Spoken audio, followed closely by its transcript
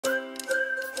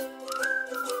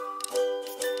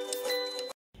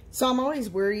So I'm always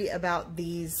worried about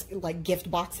these like gift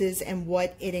boxes and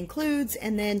what it includes,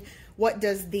 and then what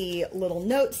does the little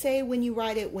note say when you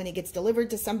write it, when it gets delivered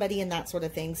to somebody, and that sort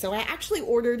of thing. So I actually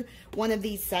ordered one of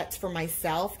these sets for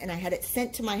myself, and I had it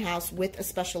sent to my house with a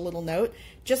special little note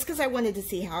just because I wanted to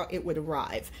see how it would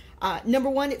arrive. Number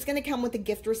one, it's going to come with a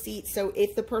gift receipt. So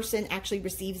if the person actually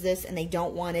receives this and they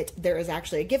don't want it, there is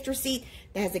actually a gift receipt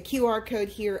that has a QR code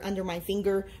here under my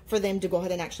finger for them to go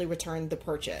ahead and actually return the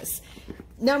purchase.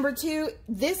 Number two,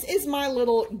 this is my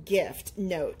little gift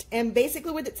note. And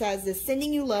basically what it says is,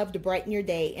 sending you love to brighten your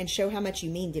day and show how much you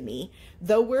mean to me.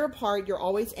 Though we're apart, you're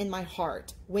always in my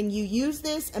heart. When you use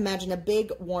this, imagine a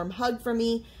big warm hug for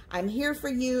me. I'm here for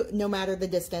you no matter the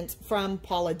distance. From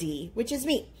Paula D, which is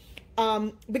me.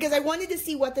 Because I wanted to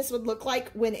see what this would look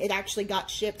like when it actually got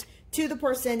shipped to the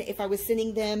person, if I was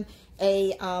sending them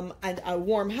a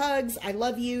warm hugs, I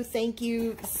love you, thank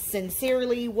you,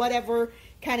 sincerely, whatever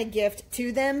kind of gift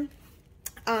to them.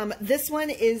 This one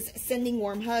is sending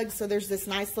warm hugs, so there's this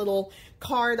nice little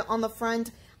card on the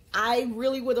front. I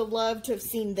really would have loved to have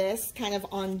seen this kind of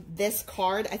on this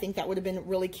card. I think that would have been a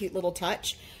really cute little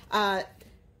touch.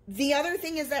 The other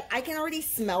thing is that I can already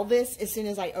smell this as soon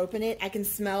as I open it. I can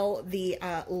smell the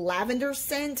lavender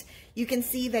scent. You can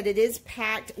see that it is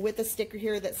packed with a sticker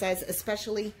here that says,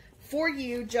 especially for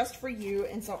you, just for you.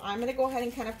 And so I'm going to go ahead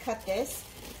and kind of cut this.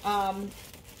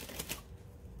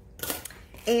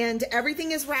 And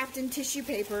everything is wrapped in tissue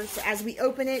paper. So as we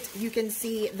open it, you can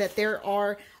see that there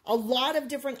are a lot of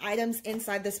different items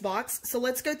inside this box. So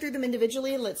let's go through them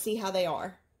individually and let's see how they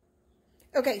are.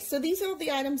 Okay, so these are the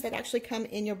items that actually come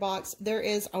in your box. There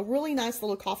is a really nice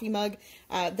little coffee mug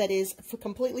that is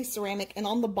completely ceramic. And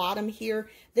on the bottom here,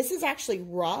 this is actually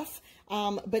rough,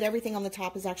 but everything on the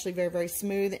top is actually very, very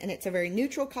smooth. And it's a very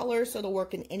neutral color, so it'll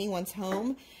work in anyone's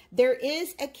home. There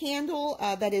is a candle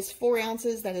that is 4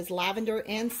 ounces, that is lavender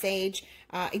and sage.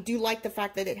 I do like the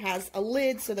fact that it has a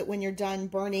lid so that when you're done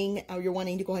burning or you're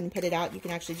wanting to go ahead and put it out, you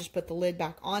can actually just put the lid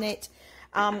back on it.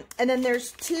 And then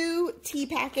there's 2 tea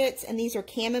packets, and these are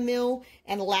chamomile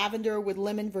and lavender with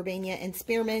lemon, verbena, and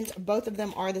spearmint. Both of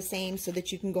them are the same, so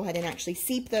that you can go ahead and actually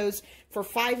steep those for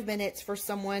 5 minutes for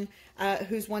someone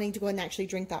who's wanting to go ahead and actually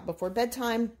drink that before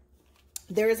bedtime.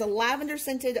 There is a lavender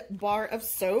scented bar of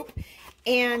soap.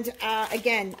 And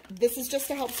again, this is just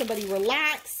to help somebody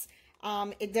relax.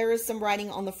 There is some writing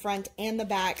on the front and the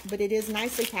back, but it is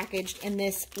nicely packaged in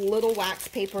this little wax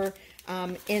paper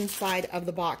inside of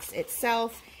the box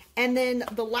itself. And then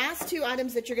the last 2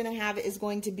 items that you're going to have is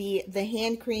going to be the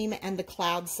hand cream and the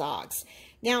cloud socks.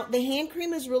 Now, the hand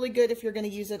cream is really good if you're going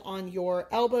to use it on your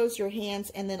elbows, your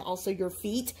hands, and then also your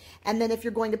feet. And then if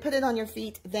you're going to put it on your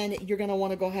feet, then you're going to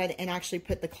want to go ahead and actually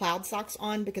put the cloud socks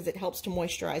on, because it helps to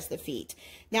moisturize the feet.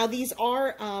 Now, these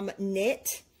are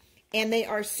knit, and they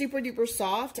are super duper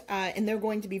soft, and they're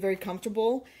going to be very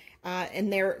comfortable,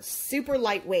 and they're super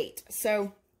lightweight.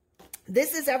 So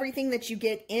this is everything that you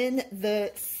get in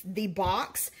the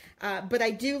box, but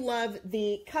I do love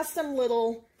the custom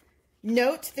little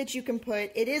note that you can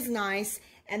put. It is nice.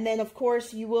 And then, of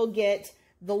course, you will get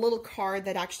the little card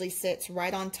that actually sits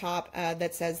right on top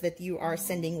that says that you are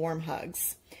sending warm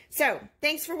hugs. So,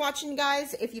 thanks for watching,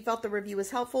 guys. If you felt the review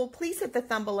was helpful, please hit the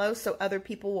thumb below so other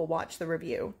people will watch the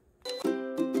review.